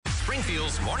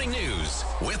Springfield's Morning News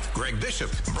with Greg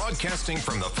Bishop, broadcasting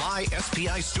from the Fly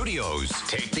SPI studios.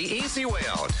 Take the easy way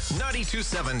out.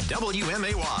 92.7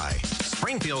 WMAY,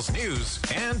 Springfield's News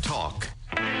and Talk.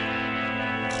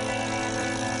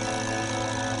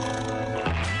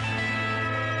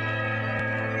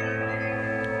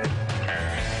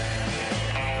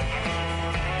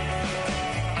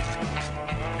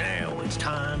 Now it's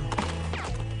time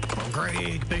for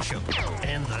Greg Bishop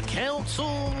and the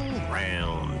Council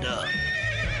Roundup.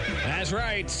 That's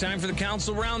right. It's time for the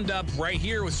Council Roundup right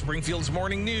here with Springfield's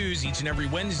Morning News. Each and every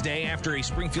Wednesday after a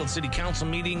Springfield City Council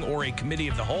meeting or a committee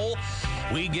of the whole,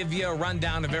 we give you a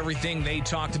rundown of everything they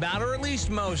talked about, or at least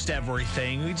most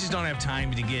everything. We just don't have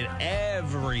time to get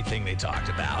everything they talked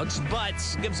about, but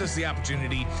gives us the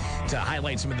opportunity to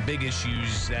highlight some of the big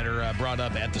issues that are brought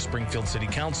up at the Springfield City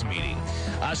Council meeting.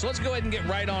 So let's go ahead and get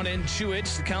right on into it.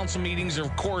 The council meetings are,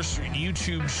 of course,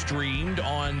 YouTube streamed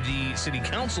on the City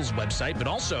Council's website, but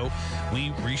also we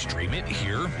restream it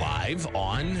here live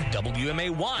on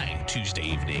WMAY Tuesday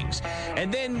evenings.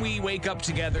 And then we wake up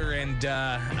together and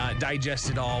digest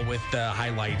it all with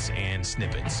highlights and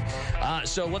snippets.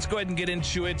 So let's go ahead and get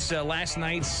into it. Last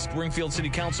night's Springfield City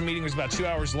Council meeting was about 2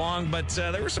 hours long, but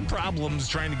there were some problems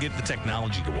trying to get the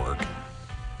technology to work.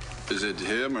 Is it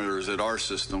him or is it our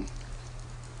system?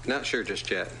 Not sure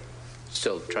just yet.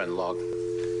 Still trying to log.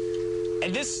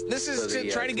 And this is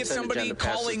to try to get somebody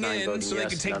calling in so they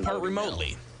can take part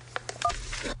remotely.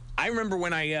 I remember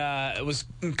when I was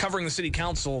covering the city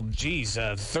council,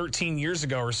 13 years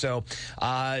ago or so.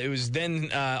 It was then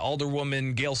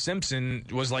Alderwoman Gail Simpson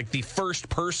was like the first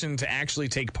person to actually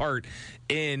take part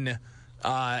in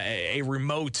a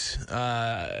remote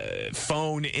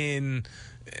phone-in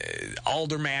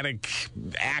aldermatic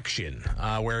action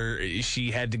where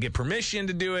she had to get permission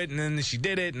to do it, and then she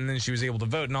did it, and then she was able to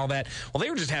vote and all that. Well, they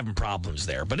were just having problems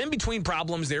there. But in between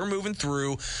problems, they were moving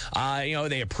through.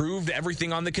 They approved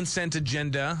everything on the consent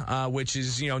agenda, which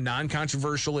is,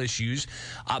 non-controversial issues.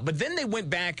 But then they went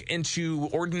back into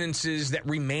ordinances that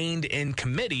remained in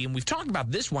committee, and we've talked about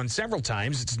this one several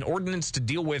times. It's an ordinance to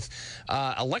deal with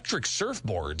electric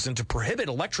surfboards and to prohibit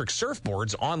electric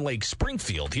surfboards on Lake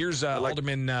Springfield. Here's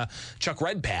Alderman Chuck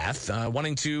Redpath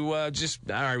wanting to all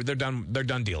right, they're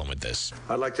done dealing with this.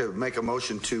 I'd like to make a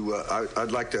motion to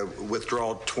I'd like to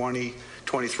withdraw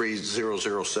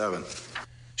 203-007.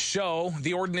 So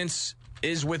the ordinance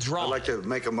is withdrawn. I'd like to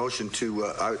make a motion to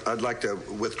I'd like to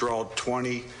withdraw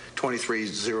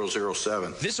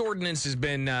 203-007. This ordinance has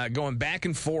been going back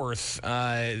and forth.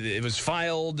 It was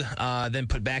filed, then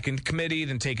put back into committee,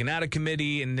 then taken out of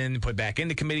committee, and then put back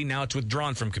into committee. Now it's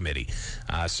withdrawn from committee.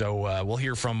 So we'll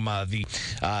hear from the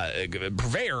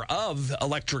purveyor of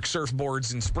electric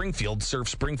surfboards in Springfield, Surf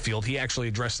Springfield. He actually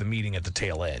addressed the meeting at the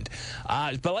tail end.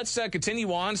 But let's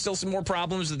continue on. Still some more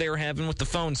problems that they were having with the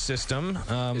phone system.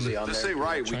 This ain't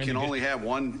right. We can only have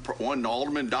one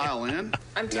alderman dial in.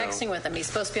 I'm texting with him. He's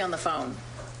supposed to be on the phone.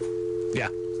 Yeah.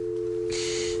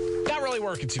 Not really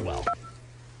working too well.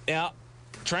 Yeah.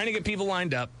 Trying to get people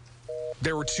lined up.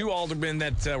 There were two aldermen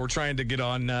that were trying to get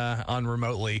on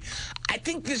remotely. I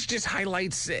think this just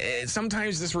highlights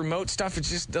sometimes this remote stuff, it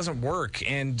just doesn't work.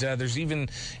 And there's even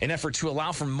an effort to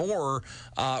allow for more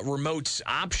remote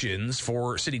options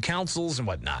for city councils and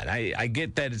whatnot. I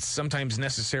get that it's sometimes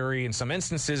necessary in some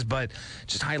instances, but it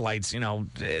just highlights,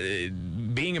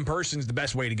 being in person is the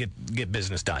best way to get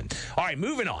business done. All right,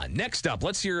 moving on. Next up,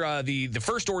 let's hear the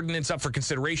first ordinance up for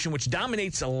consideration, which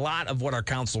dominates a lot of what our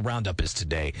council roundup is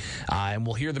today. And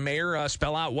we'll hear the mayor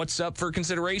spell out what's up for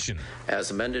consideration.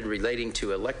 As amended, relating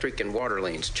to electric and water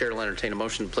lanes, Chair will entertain a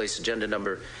motion to place agenda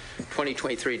number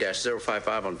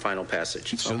 2023-055 on final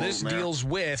passage. So this deals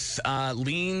with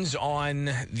liens on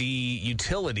the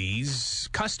utilities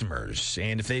customers,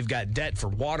 and if they've got debt for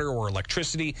water or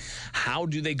electricity, how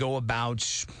do they go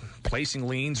about placing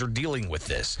liens or dealing with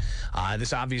this?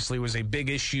 This obviously was a big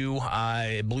issue.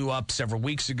 It blew up several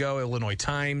weeks ago. Illinois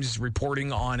Times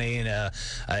reporting on an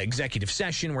executive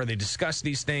session where they discussed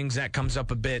these things. That comes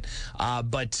up a bit.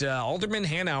 But Alderman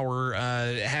Hanauer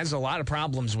has a lot of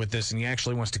problems with this, and he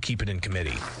actually wants to keep it in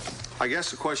committee. I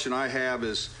guess the question I have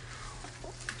is,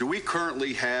 do we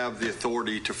currently have the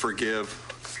authority to forgive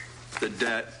the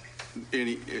debt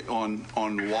on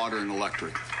water and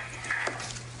electric?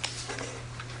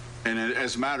 And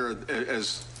as a matter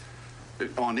as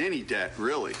on any debt,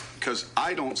 really, because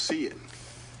I don't see it.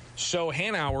 So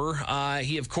Hanauer,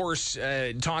 he of course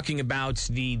talking about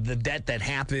the debt that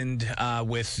happened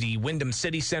with the Wyndham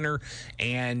City Center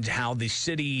and how the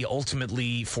city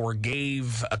ultimately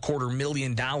forgave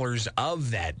 $250,000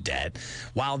 of that debt,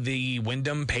 while the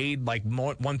Wyndham paid like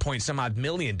 $1 point some odd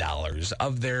million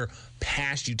of their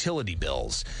past utility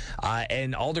bills.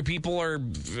 And alder people are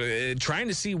trying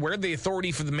to see where the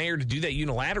authority for the mayor to do that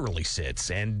unilaterally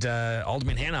sits. And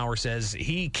Alderman Hanauer says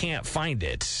he can't find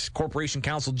it. Corporation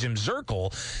Counsel Jim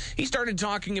Zirkle, he started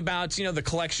talking about, the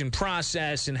collection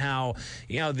process and how,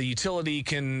 the utility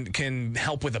can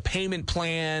help with a payment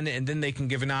plan, and then they can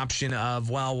give an option of,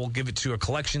 well, we'll give it to a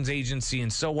collections agency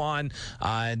and so on.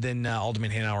 Then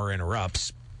Alderman Hanauer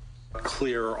interrupts.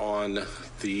 Clear on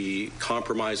the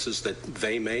compromises that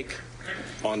they make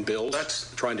on bills.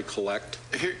 That's trying to collect.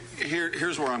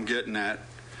 Here's where I'm getting at.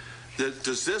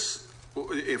 Does this,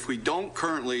 if we don't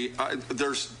currently,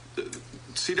 there's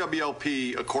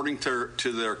CWLP, according to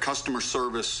their customer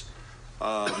service,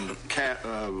 I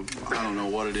don't know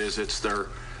what it is. It's their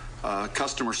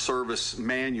customer service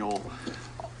manual.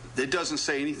 It doesn't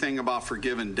say anything about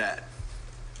forgiving debt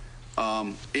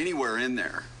anywhere in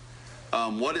there.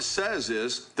 What it says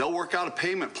is they'll work out a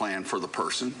payment plan for the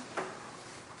person,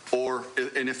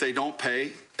 and if they don't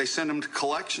pay, they send them to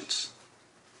collections.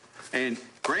 And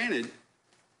granted,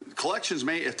 collections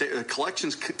if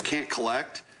collections can't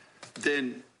collect,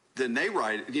 then they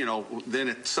write, then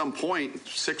at some point,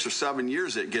 6 or 7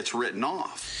 years, it gets written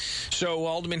off. So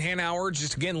Alderman Hanauer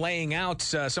just again laying out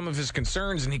some of his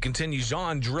concerns, and he continues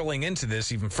on drilling into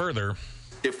this even further.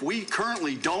 If we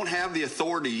currently don't have the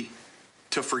authority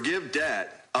to forgive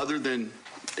debt other than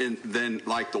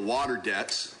like the water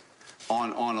debts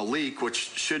on a leak, which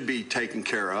should be taken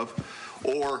care of,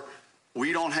 or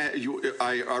we don't have,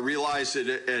 I realize that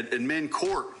at admin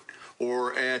court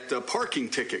or at the parking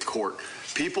ticket court,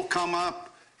 people come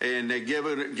up and they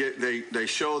they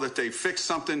show that they fixed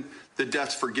something, the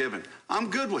debt's forgiven. I'm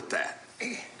good with that,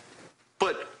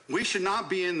 but we should not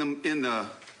be in the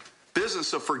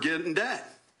business of forgetting debt.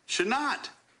 Should not.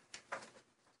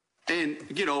 And,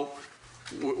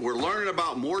 we're learning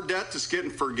about more debt that's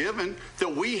getting forgiven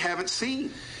that we haven't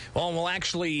seen. Well, we'll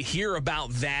actually hear about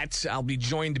that. I'll be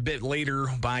joined a bit later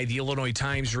by the Illinois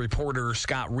Times reporter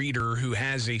Scott Reeder, who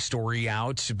has a story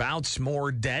out about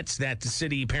more debts that the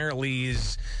city apparently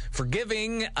is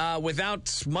forgiving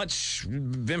without much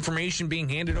information being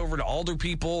handed over to alder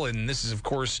people. And this is, of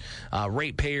course,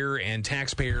 ratepayer and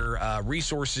taxpayer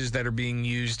resources that are being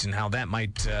used, and how that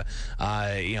might,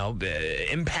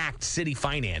 impact city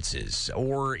finances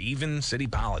or even city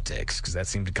politics, because that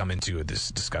seemed to come into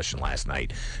this discussion last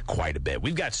night quite a bit.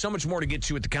 We've got so much more to get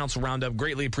to at the Council Roundup.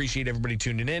 Greatly appreciate everybody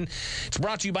tuning in. It's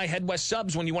brought to you by Head West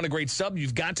Subs. When you want a great sub,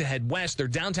 you've got to head west. Their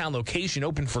downtown location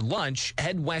open for lunch.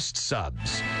 Head West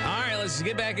Subs. All right, let's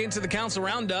get back into the Council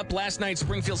Roundup. Last night's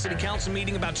Springfield City Council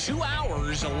meeting, about 2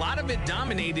 hours. A lot of it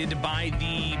dominated by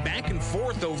the back and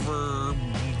forth over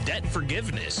debt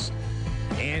forgiveness.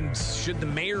 And should the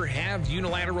mayor have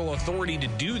unilateral authority to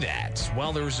do that?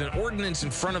 Well, there was an ordinance in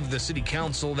front of the city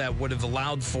council that would have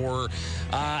allowed for,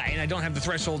 and I don't have the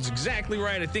thresholds exactly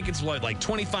right. I think it's like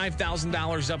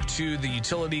 $25,000 up to the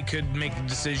utility could make the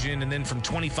decision, and then from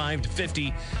 25 to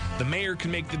 50, the mayor can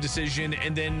make the decision,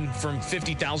 and then from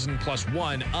 50,000 plus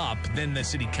one up, then the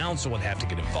city council would have to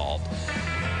get involved.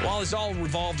 Well, it's all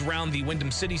revolved around the Wyndham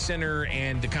City Center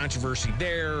and the controversy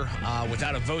there.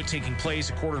 Without a vote taking place,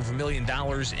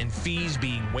 $250,000 in fees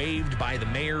being waived by the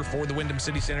mayor for the Wyndham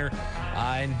City Center.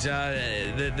 And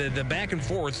the back and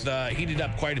forth heated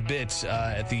up quite a bit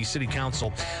at the city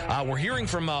council. We're hearing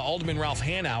from Alderman Ralph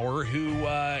Hanauer, who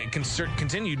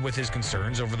continued with his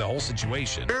concerns over the whole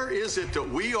situation. Where is it that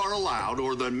we are allowed,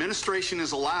 or the administration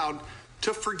is allowed,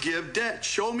 to forgive debt?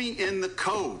 Show me in the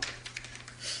code.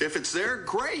 If it's there,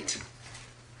 great.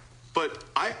 But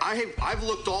I've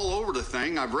looked all over the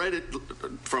thing. I've read it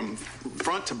from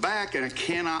front to back, and I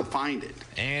cannot find it.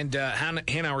 And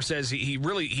Hanauer says he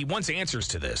wants answers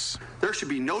to this. There should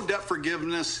be no debt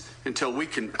forgiveness until we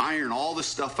can iron all this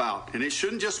stuff out. And it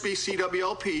shouldn't just be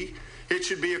CWLP. It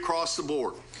should be across the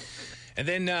board. And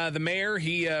then the mayor,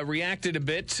 he reacted a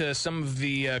bit to some of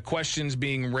the questions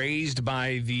being raised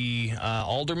by the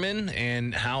aldermen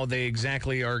and how they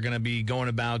exactly are going to be going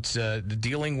about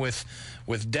dealing with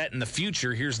debt in the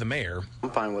future. Here's the mayor.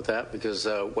 I'm fine with that, because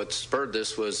what spurred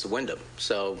this was the Wyndham.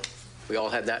 So we all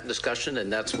had that discussion,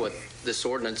 and that's what this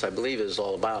ordinance, I believe, is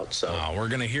all about. So we're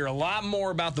going to hear a lot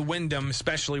more about the Wyndham,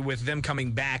 especially with them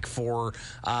coming back for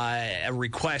a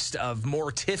request of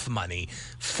more TIF money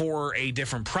for a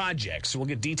different project. So we'll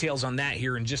get details on that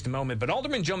here in just a moment. But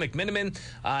Alderman Joe McMiniman,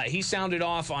 he sounded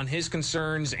off on his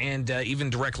concerns and even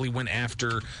directly went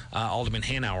after Alderman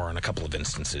Hanauer on a couple of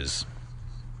instances.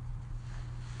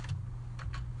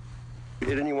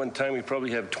 At any one time, we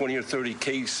probably have 20 or 30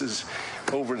 cases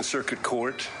over in circuit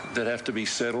court that have to be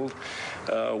settled.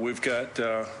 We've got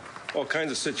all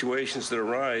kinds of situations that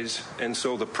arise. And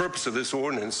so the purpose of this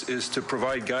ordinance is to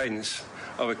provide guidance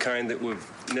of a kind that we've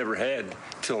never had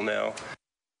till now.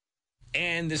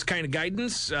 And this kind of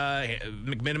guidance,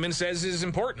 McMiniman says, is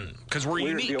important because we're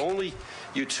unique. We're the only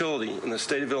utility in the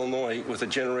state of Illinois with a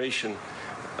generation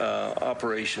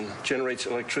operation, generates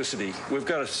electricity. We've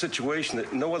got a situation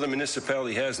that no other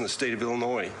municipality has in the state of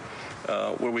Illinois,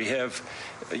 where we have,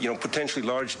 potentially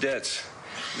large debts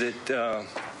that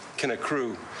can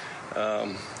accrue.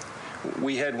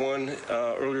 We had one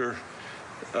earlier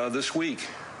this week,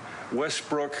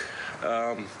 Westbrook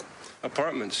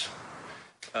Apartments.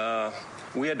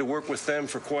 We had to work with them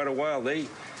for quite a while. They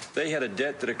had a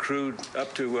debt that accrued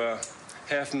up to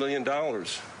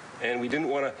 $500,000, and we didn't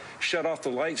want to shut off the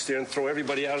lights there and throw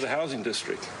everybody out of the housing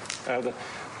district, out of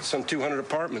some 200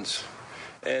 apartments.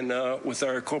 And with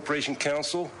our corporation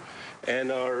counsel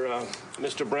and our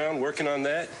Mr. Brown working on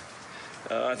that,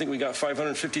 I think we got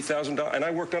 $550,000, and I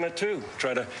worked on it too,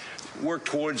 try to work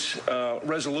towards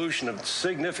resolution of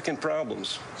significant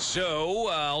problems. So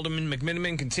Alderman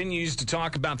McMiniman continues to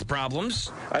talk about the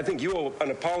problems. I think you owe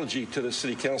an apology to the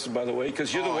city council, by the way,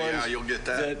 because you're the ones you'll get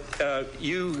that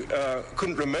you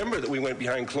couldn't remember that we went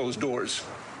behind closed doors.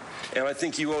 And I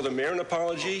think you owe the mayor an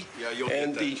apology. You'll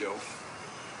get that, Joe.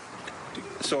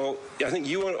 So I think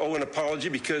you owe an apology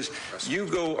because you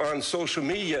go on social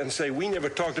media and say we never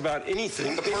talked about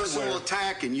anything. The personal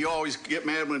attack, and you always get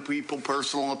mad when people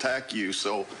personal attack you.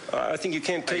 So I think you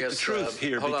can't take the truth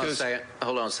here. Hold on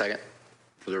a second.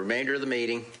 For the remainder of the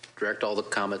meeting, direct all the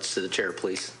comments to the chair,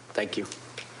 please. Thank you.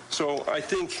 So I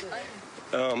think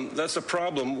that's a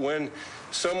problem when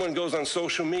someone goes on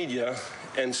social media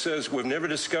and says we've never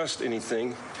discussed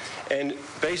anything and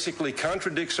basically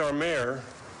contradicts our mayor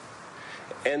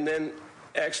and then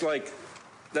acts like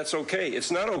that's okay. It's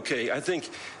not okay. I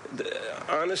think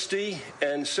honesty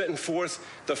and setting forth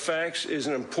the facts is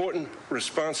an important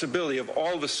responsibility of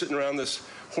all of us sitting around this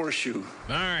horseshoe.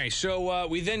 All right, so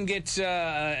we then get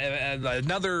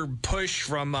another push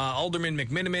from Alderman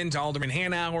McMiniman to Alderman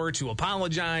Hanauer to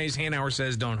apologize. Hanauer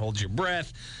says, don't hold your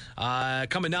breath.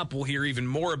 Coming up, we'll hear even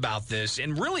more about this.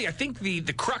 And really, I think the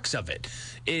crux of it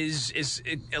is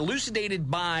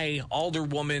elucidated by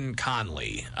Alderwoman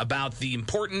Conley about the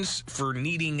importance for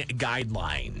needing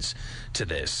guidelines to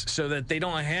this so that they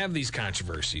don't have these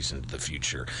controversies into the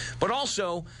future. But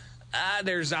also,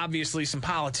 there's obviously some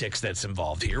politics that's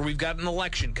involved here. We've got an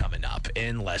election coming up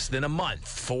in less than a month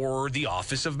for the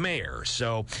office of mayor.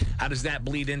 So how does that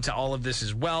bleed into all of this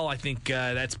as well? I think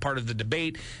that's part of the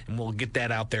debate, and we'll get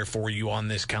that out there for you on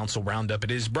this Council Roundup.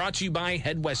 It is brought to you by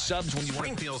Head West Subs. When you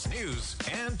Springfield's news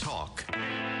and talk.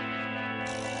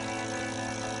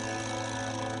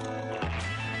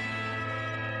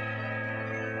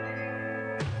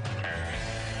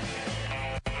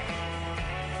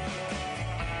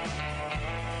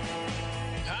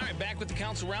 with the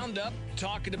Council Roundup,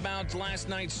 talking about last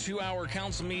night's 2-hour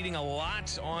council meeting. A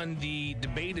lot on the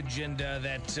debate agenda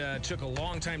that took a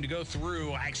long time to go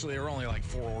through. Actually, there were only like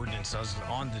 4 ordinances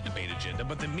on the debate agenda,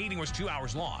 but the meeting was 2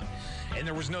 hours long, and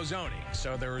there was no zoning.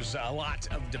 So there was a lot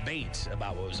of debate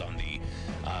about what was on the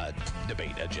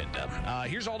debate agenda.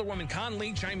 Here's Alderwoman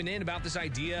Conley chiming in about this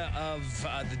idea of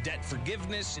the debt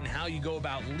forgiveness and how you go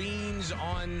about liens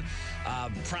on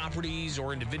properties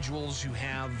or individuals who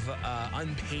have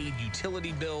unpaid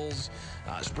utility bills.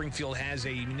 Springfield has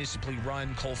a municipally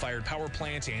run coal-fired power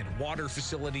plant and water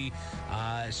facility,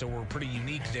 so we're pretty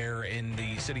unique there in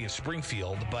the city of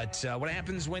Springfield. But what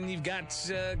happens when you've got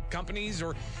companies,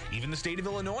 or even the state of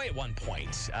Illinois at one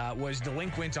point was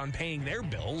delinquent on paying their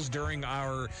bills during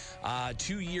our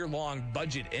 2-year-long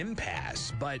budget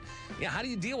impasse? But yeah, how do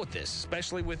you deal with this,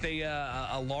 especially with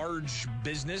a large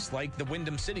business like the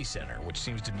Wyndham City Center, which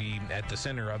seems to be at the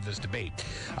center of this debate?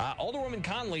 Alderwoman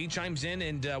Conley chimes in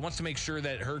and wants to make sure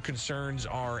that her concerns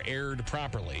are aired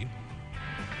properly.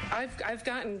 I've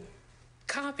gotten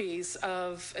copies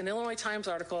of an Illinois Times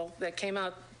article that came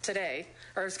out today,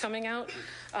 or is coming out,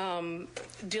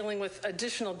 dealing with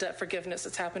additional debt forgiveness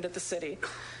that's happened at the city.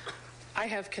 I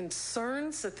have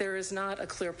concerns that there is not a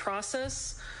clear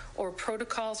process or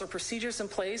protocols or procedures in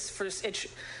place for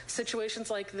situations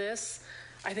like this.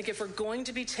 I think if we're going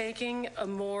to be taking a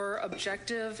more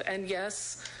objective and,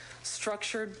 yes,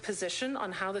 structured position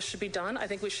on how this should be done, I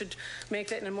think we should make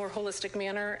that in a more holistic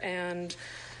manner. And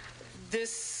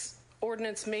this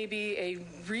ordinance may be a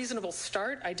reasonable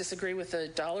start. I disagree with the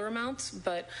dollar amounts,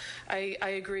 but I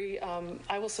agree.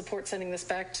 I will support sending this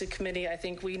back to committee. I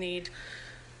think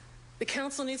the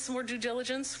council needs some more due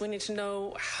diligence. We need to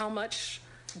know how much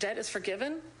debt is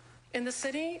forgiven in the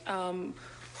city,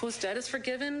 whose debt is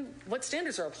forgiven, what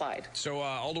standards are applied. So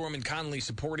Alderwoman Connolly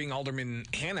supporting Alderman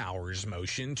Hanauer's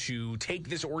motion to take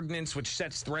this ordinance, which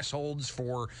sets thresholds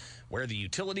for where the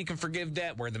utility can forgive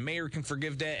debt, where the mayor can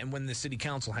forgive debt, and when the city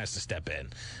council has to step in.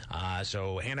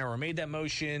 So Hanauer made that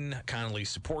motion. Connolly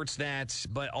supports that.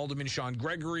 But Alderman Sean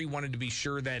Gregory wanted to be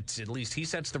sure that at least he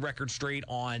sets the record straight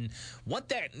on what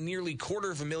that nearly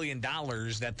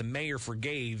 $250,000 that the mayor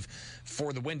forgave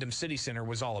for the Wyndham City Center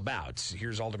was all about.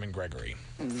 Here's Alderman Gregory.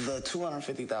 The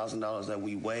 $250,000 that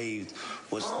we waived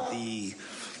was the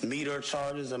meter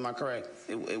charges. Am I correct?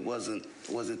 It wasn't.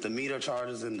 Was it the meter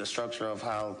charges and the structure of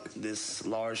how this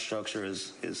large structure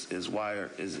is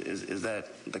wired? Is that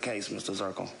the case, Mr.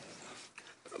 Zirkle?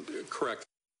 Correct.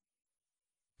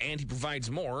 And he provides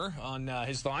more on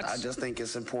his thoughts. I just think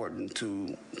it's important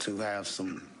to have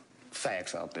some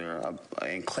facts out there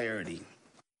and clarity.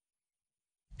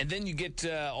 And then you get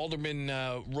Alderman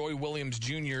Roy Williams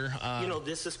Jr.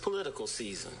 This is political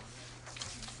season.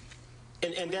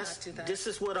 And this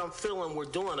is what I'm feeling we're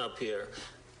doing up here.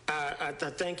 I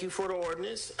thank you for the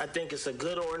ordinance. I think it's a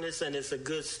good ordinance and it's a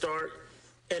good start.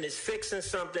 And it's fixing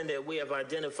something that we have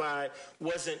identified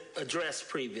wasn't addressed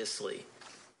previously.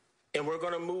 And we're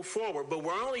going to move forward. But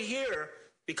we're only here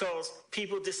because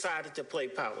people decided to play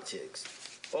politics.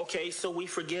 Okay, so we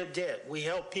forgive debt. We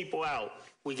help people out.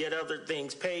 We get other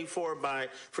things paid for by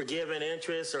forgiving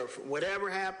interest or whatever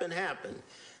happened.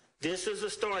 This is a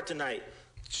start tonight.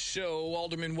 So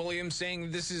Alderman Williams saying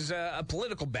this is a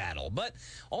political battle. But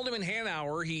Alderman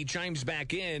Hanauer, he chimes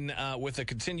back in with a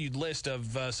continued list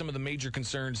of some of the major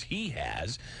concerns he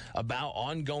has about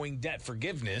ongoing debt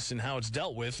forgiveness and how it's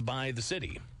dealt with by the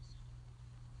city.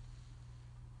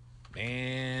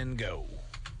 And go.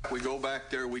 We go back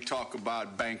there, we talk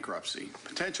about bankruptcy,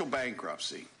 potential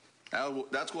bankruptcy.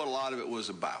 That's what a lot of it was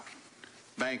about,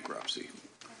 bankruptcy.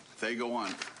 They go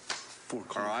under. All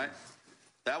right?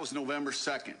 That was November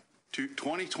 2nd,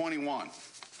 2021.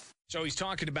 So he's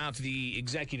talking about the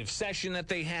executive session that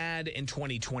they had in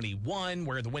 2021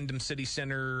 where the Wyndham City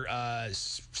Center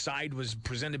side was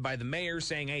presented by the mayor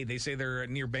saying, hey, they say they're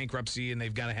near bankruptcy and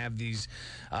they've got to have these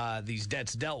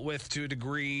debts dealt with to a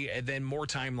degree. And then more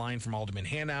timeline from Alderman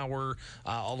Hanauer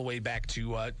all the way back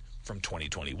to from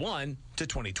 2021 to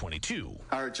 2022.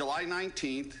 All right, July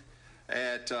 19th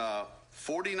at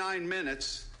 49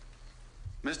 minutes,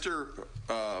 Mr.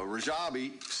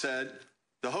 Rajabi said,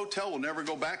 the hotel will never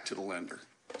go back to the lender.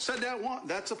 Said that one.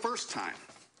 That's the first time.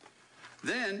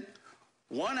 Then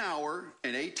 1 hour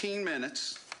and 18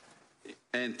 minutes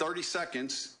and 30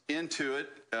 seconds into it,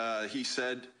 he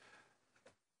said,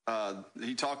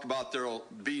 he talked about there will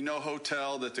be no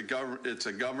hotel, that it's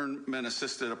a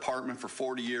government-assisted apartment for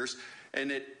 40 years, and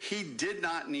that he did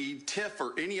not need TIF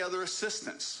or any other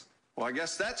assistance. Well, I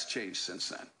guess that's changed since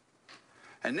then.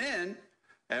 And then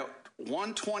at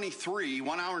 1:23,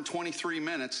 1 hour and 23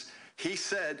 minutes, he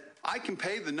said, I can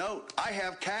pay the note. I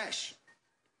have cash.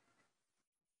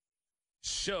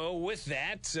 So with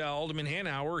that, Alderman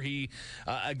Hanauer, he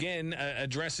again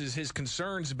addresses his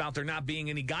concerns about there not being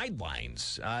any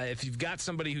guidelines. If you've got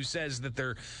somebody who says that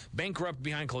they're bankrupt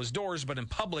behind closed doors, but in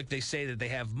public they say that they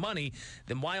have money,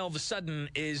 then why all of a sudden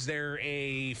is there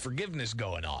a forgiveness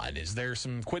going on? Is there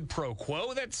some quid pro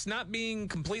quo that's not being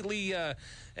completely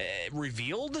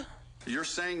revealed? You're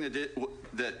saying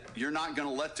that you're not going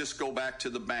to let this go back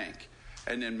to the bank.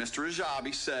 And then Mr.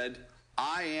 Rajabi said,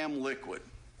 I am liquid.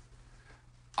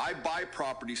 I buy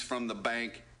properties from the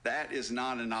bank. That is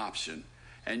not an option.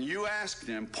 And you asked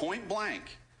him point blank,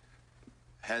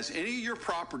 has any of your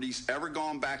properties ever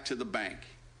gone back to the bank?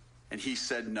 And he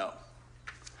said no.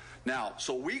 Now,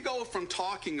 so we go from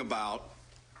talking about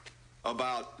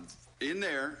in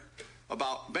there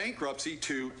about bankruptcy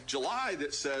to July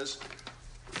that says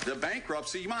the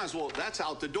bankruptcy, you might as well, that's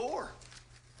out the door.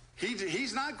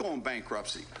 He's not going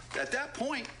bankruptcy. At that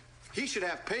point, he should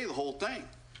have to pay the whole thing.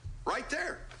 Right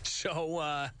there.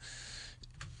 So,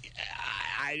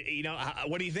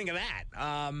 what do you think of that?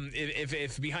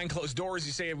 If behind closed doors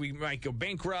you say we might go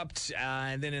bankrupt,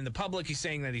 and then in the public he's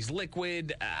saying that he's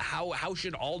liquid, how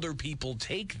should Alder people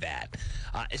take that?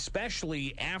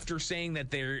 Especially after saying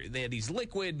that he's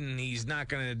liquid and he's not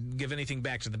going to give anything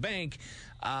back to the bank.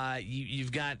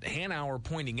 You've got Hanauer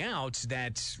pointing out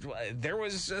that there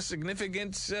was a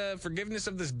significant forgiveness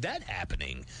of this debt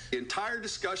happening. The entire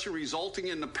discussion resulting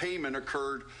in the payment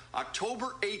occurred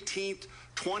October 18th,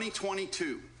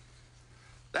 2022.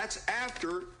 That's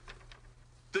after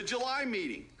the July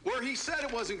meeting where he said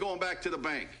it wasn't going back to the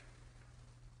bank.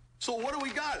 So what do we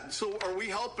got? So are we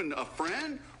helping a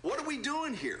friend? What are we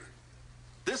doing here?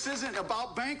 This isn't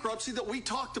about bankruptcy that we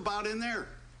talked about in there.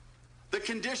 The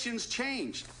conditions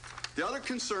changed. The other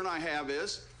concern I have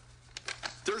is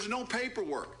there's no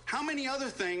paperwork. How many other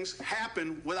things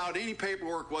happen without any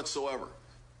paperwork whatsoever?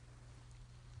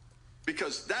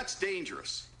 Because that's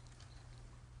dangerous.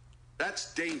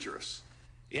 That's dangerous.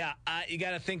 Yeah, you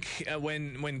got to think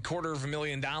when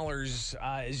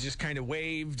 $250,000 is just kind of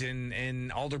waived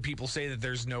and older people say that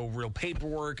there's no real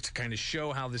paperwork to kind of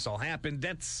show how this all happened,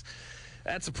 that's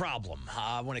a problem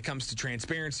when it comes to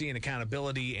transparency and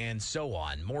accountability and so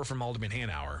on. More from Alderman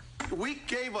Hanauer. We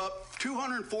gave up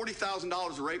 $240,000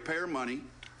 of ratepayer money,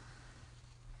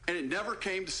 and it never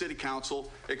came to City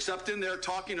Council, except in there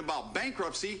talking about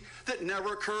bankruptcy that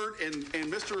never occurred, and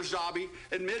Mr. Rajabi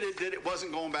admitted that it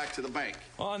wasn't going back to the bank.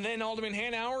 Well, and then Alderman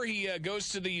Hanauer, he goes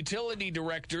to the utility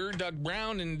director, Doug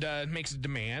Brown, and makes a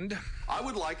demand. I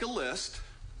would like a list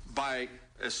by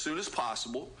as soon as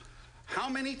possible how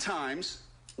many times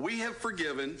we have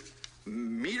forgiven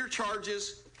meter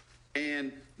charges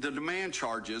and the demand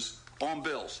charges on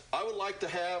bills. I would like to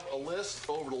have a list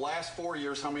over the last 4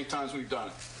 years how many times we've done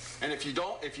it. And if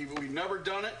we've never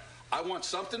done it, I want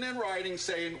something in writing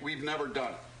saying we've never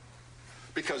done it.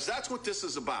 Because that's what this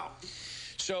is about.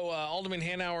 So Alderman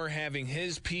Hanauer having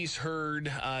his piece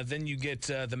heard, then you get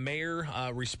the mayor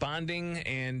responding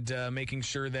and making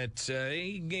sure that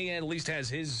he at least has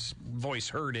his voice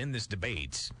heard in this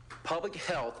debate. Public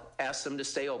Health asked them to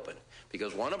stay open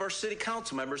because one of our city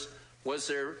council members was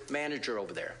their manager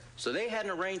over there. So they had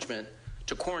an arrangement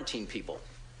to quarantine people.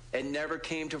 It never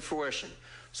came to fruition.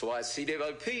 So as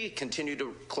CWP continued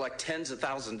to collect tens of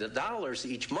thousands of dollars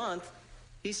each month,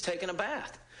 he's taking a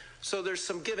bath. So there's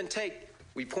some give and take.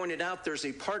 We pointed out there's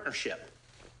a partnership.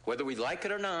 Whether we like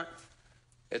it or not,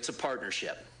 it's a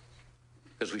partnership.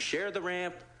 Because we share the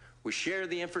ramp, we share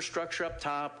the infrastructure up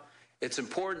top. It's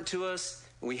important to us,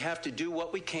 and we have to do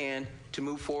what we can to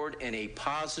move forward in a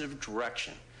positive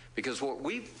direction. Because what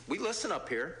we listen up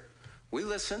here. We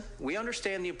listen. We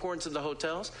understand the importance of the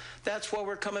hotels. That's why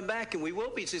we're coming back, and we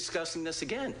will be discussing this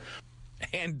again.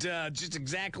 And just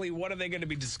exactly what are they going to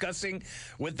be discussing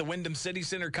with the Wyndham City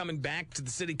Center coming back to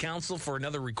the City Council for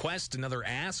another request, another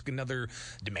ask, another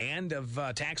demand of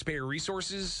taxpayer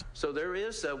resources? So there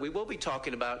is, we will be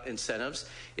talking about incentives.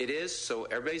 It is, so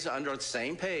everybody's under the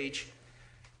same page.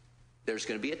 There's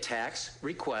going to be a tax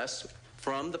request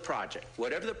from the project.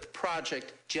 Whatever the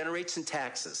project generates in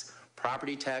taxes,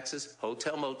 property taxes,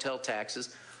 hotel motel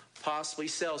taxes, possibly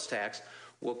sales tax,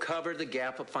 will cover the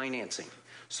gap of financing.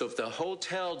 So if the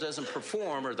hotel doesn't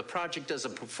perform or the project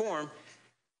doesn't perform,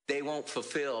 they won't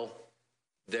fulfill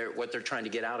what they're trying to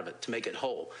get out of it to make it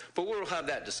whole. But we'll have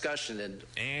that discussion.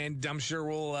 And I'm sure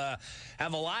we'll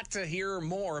have a lot to hear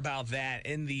more about that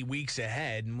in the weeks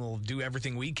ahead, and we'll do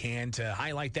everything we can to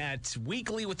highlight that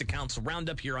weekly with the Council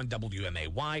Roundup here on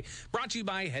WMAY, brought to you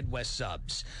by Head West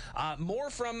Subs. More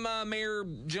from Mayor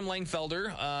Jim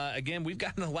Langfelder. Again, we've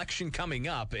got an election coming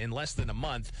up in less than a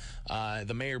month,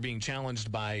 the mayor being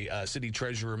challenged by City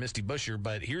Treasurer Misty Buscher.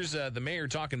 But here's the mayor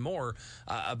talking more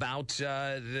about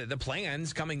the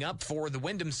plans coming up for the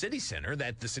Wyndham City Center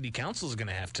that the City Council is going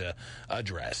to have to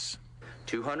address.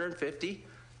 250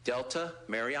 Delta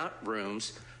Marriott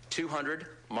rooms, 200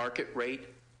 market rate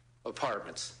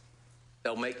apartments.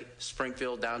 They'll make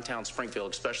Springfield, downtown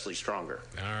Springfield, especially stronger.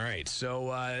 All right.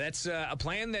 So that's a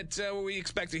plan that we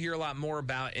expect to hear a lot more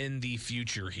about in the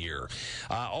future here.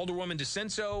 Alderwoman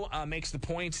DeCenso makes the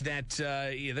point that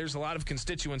there's a lot of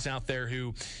constituents out there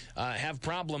who have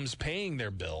problems paying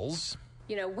their bills.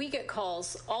 You know, we get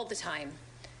calls all the time,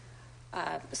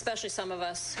 especially some of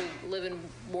us who live in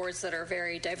wards that are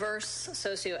very diverse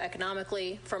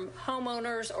socioeconomically, from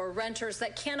homeowners or renters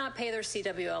that cannot pay their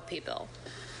CWLP bill.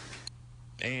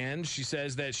 And she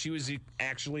says that she was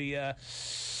actually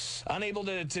unable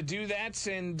to do that,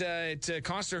 and it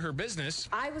cost her business.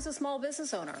 I was a small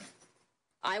business owner.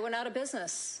 I went out of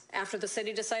business after the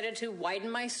city decided to widen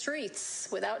my streets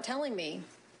without telling me.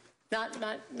 Not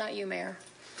you, Mayor.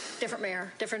 Different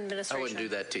mayor, different administration. I wouldn't do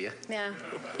that to you.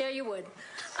 Yeah, you would.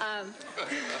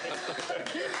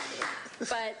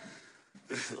 But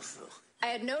I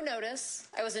had no notice.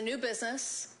 I was a new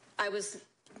business.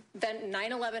 Then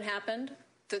 9/11 happened.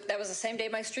 That was the same day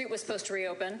my street was supposed to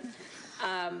reopen.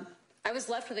 I was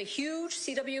left with a huge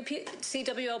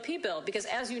CWLP bill because,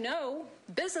 as you know,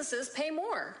 businesses pay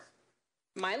more.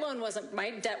 My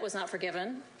debt was not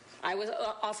forgiven. I was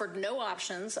offered no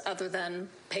options other than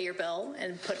pay your bill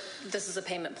and put this is a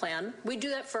payment plan. We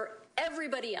do that for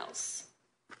everybody else.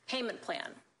 Payment plan.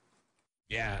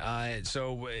 Yeah,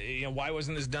 so why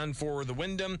wasn't this done for the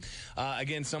Wyndham?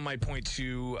 Again, some might point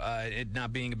to it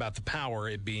not being about the power,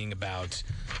 it being about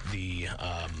the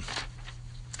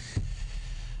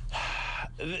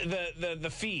the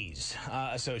fees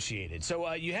associated.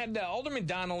 So you had Alderman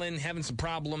Donnellan having some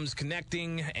problems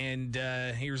connecting, and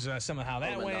here's some of how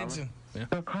that went. Yeah.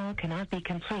 Your call cannot be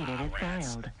completed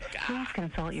as dialed. Please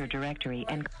consult your directory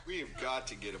and... We have got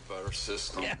to get a better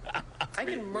system. Yeah. I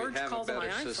can merge calls on my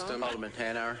iPhone. Alderman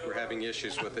Hanauer. We're having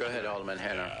issues with it. Go ahead, Alderman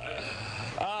Hanauer.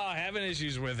 Having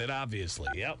issues with it, obviously.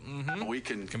 Yep.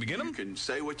 Mm-hmm. Can we get them? You can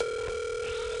say what you...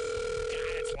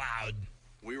 It's loud.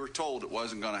 We were told it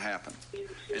wasn't going to happen.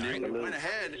 And then we went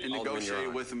ahead and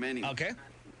negotiated with them anyway. Okay.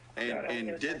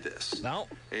 And did this. No.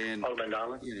 And,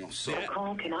 so... Your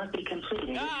call cannot be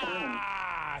completed.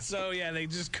 So, yeah, they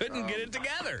just couldn't get it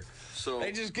together. So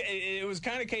it was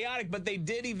kind of chaotic, but they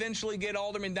did eventually get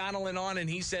Alderman Donnellan on, and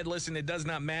he said, listen, it does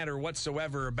not matter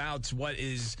whatsoever about what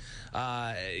is,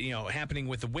 happening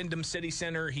with the Wyndham City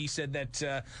Center. He said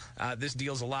that this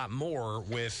deals a lot more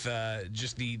with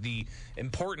just the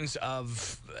importance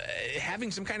of having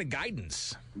some kind of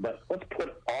guidance. But let's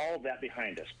put all that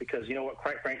behind us, because you know what,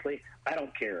 quite frankly, I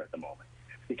don't care at the moment,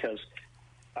 because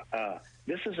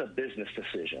this is a business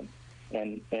decision.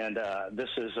 And this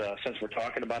is, since we're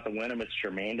talking about the Wyndham, it's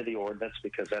germane to the ordinance,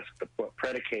 because that's what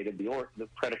predicated the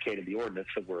ordinance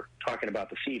that we're talking about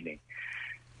this evening.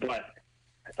 But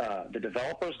the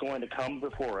developer is going to come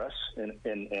before us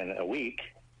in a week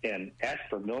and ask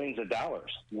for millions of dollars.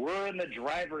 We're in the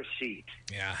driver's seat.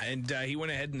 Yeah, and he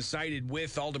went ahead and sided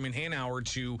with Alderman Hanauer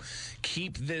to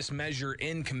keep this measure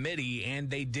in committee, and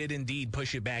they did indeed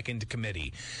push it back into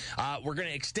committee. We're going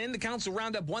to extend the Council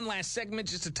Roundup one last segment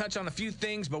just to touch on a few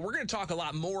things, but we're going to talk a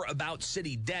lot more about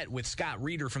city debt with Scott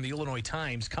Reeder from the Illinois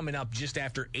Times coming up just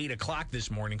after 8 o'clock this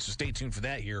morning, so stay tuned for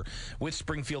that here with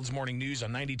Springfield's Morning News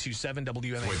on 92.7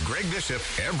 WMAY. With Greg Bishop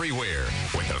everywhere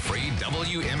with the free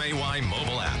WMAY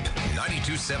mobile app.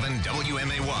 92.7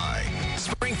 WMAY,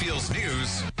 Springfield's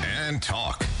News and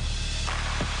Talk.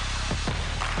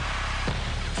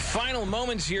 Final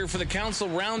moments here for the Council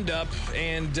Roundup,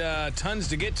 and tons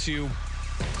to get to.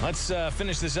 Let's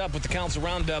finish this up with the Council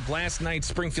Roundup. Last night's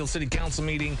Springfield City Council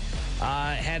meeting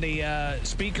had a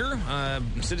speaker,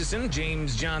 citizen,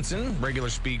 James Johnson, regular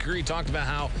speaker. He talked about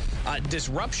how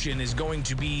disruption is going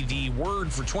to be the word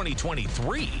for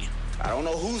 2023. I don't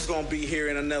know who's going to be here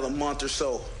in another month or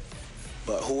so,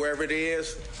 but whoever it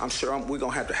is, I'm sure we're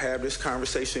going to have this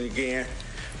conversation again.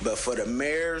 But for the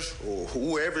mayors or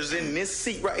whoever's in this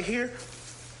seat right here,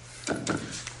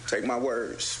 take my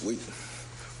words,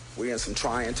 we're in some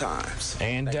trying times.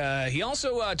 And he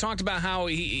also talked about how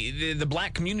the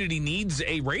black community needs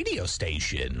a radio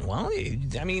station. Well,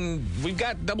 I mean, we've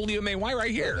got WMAY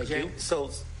right here. Okay, so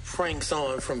Frank's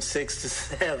on from 6 to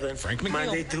 7, Frank McNeil.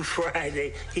 Monday through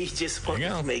Friday. He just wanted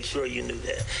to make sure you knew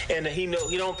that. And he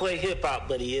don't play hip hop,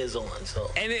 but he is on. So.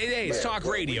 And hey, it's talk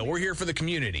radio. We're here for the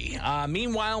community.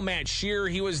 Meanwhile, Matt Shear,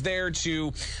 he was there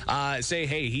to say,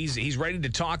 hey, he's ready to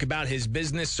talk about his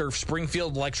business, Surf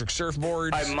Springfield Electric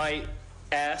Surfboards. I might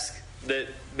ask that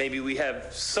maybe we have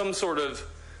some sort of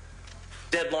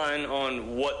deadline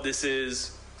on what this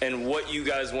is and what you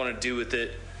guys want to do with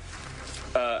it.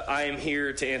 I am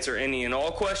here to answer any and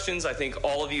all questions. I think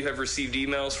all of you have received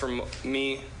emails from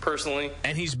me personally.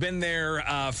 And he's been there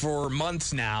for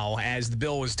months now as the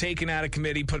bill was taken out of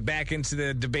committee, put back into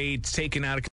the debate, taken out of